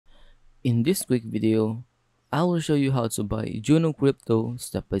In this quick video, I will show you how to buy Juno Crypto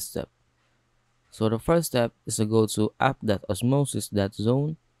step by step. So the first step is to go to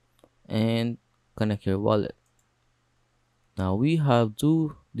app.osmosis.zone and connect your wallet. Now we have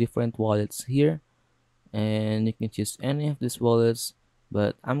two different wallets here and you can choose any of these wallets,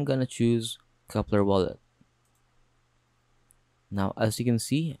 but I'm gonna choose Keplr wallet. Now as you can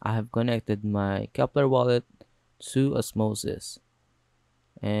see, I have connected my Keplr wallet to Osmosis,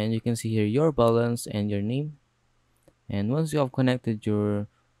 and you can see here your balance and your name. And once you have connected your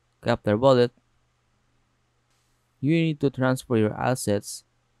Keplr wallet, you need to transfer your assets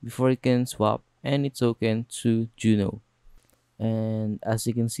before you can swap any token to Juno. And as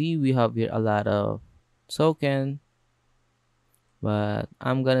you can see, we have here a lot of token, but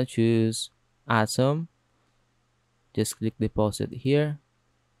I'm gonna choose Atom. Just click deposit here,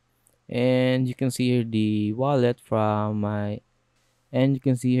 and you can see here the wallet from my, and you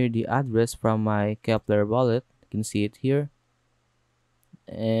can see here the address from my Keplr wallet. You can see it here,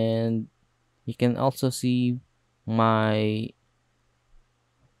 and you can also see my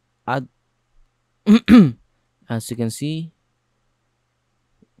ad as you can see,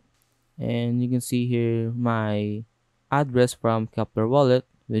 and you can see here my address from Keplr wallet,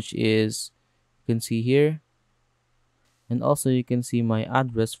 which is, you can see here, and also you can see my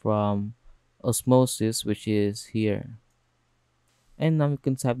address from Osmosis, which is here. And now you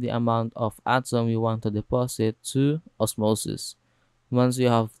can type the amount of Atom you want to deposit to Osmosis. Once you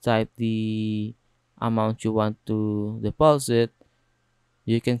have typed the amount you want to deposit,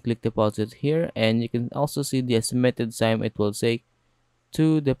 you can click deposit here, and you can also see the estimated time it will take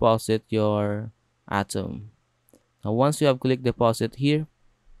to deposit your Atom. Now once you have clicked deposit here,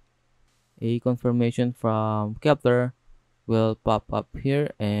 a confirmation from Keplr will pop up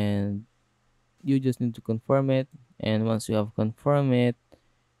here, and you just need to confirm it. And once you have confirmed it,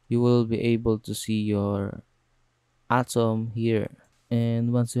 you will be able to see your Atom here.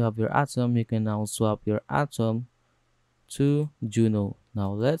 And once you have your Atom, you can now swap your Atom to Juno.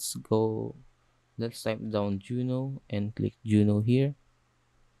 Now let's type down Juno and click Juno here,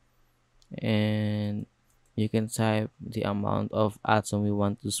 and you can type the amount of Atom you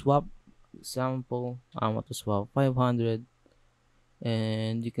want to swap. Example, I want to swap 500,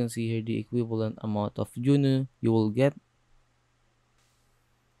 and you can see here the equivalent amount of Juno you will get.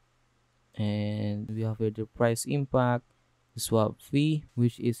 And we have here the price impact, the swap fee,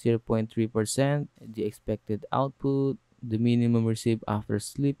 which is 0.3%, the expected output, the minimum received after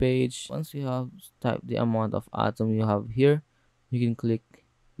slippage. Once you have typed the amount of Atom you have here, you can click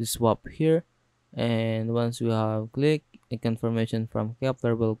the swap here, and once you have clicked, a confirmation from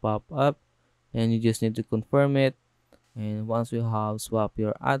Keplr will pop up, and you just need to confirm it. And once you have swapped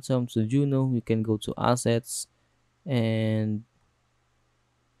your Atom to Juno, you can go to assets, and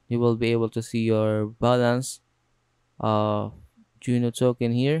you will be able to see your balance of Juno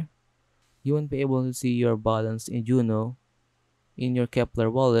token here. You won't be able to see your balance in Juno in your Keplr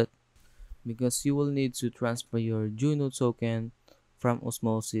wallet, because you will need to transfer your Juno token from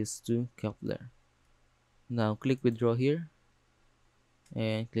Osmosis to Keplr. Now click withdraw here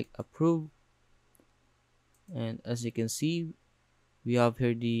and click approve, and as you can see, we have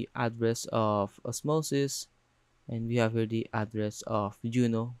here the address of Osmosis, and we have here the address of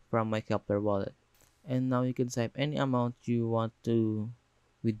Juno from my Keplr wallet. And now you can type any amount you want to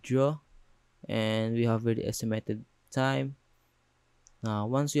withdraw, and we have here the estimated time. Now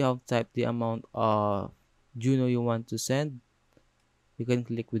once you have typed the amount of Juno you want to send, you can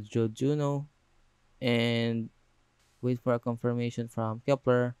click withdraw Juno and wait for a confirmation from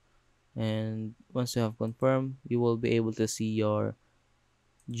Keplr. And once you have confirmed, you will be able to see your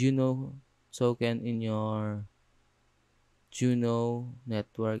Juno token in your Juno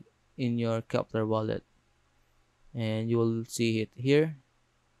network in your Keplr wallet, and you will see it here,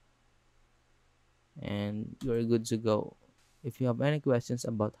 and you're good to go. If you have any questions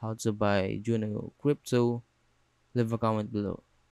about how to buy Juno Crypto, leave a comment below.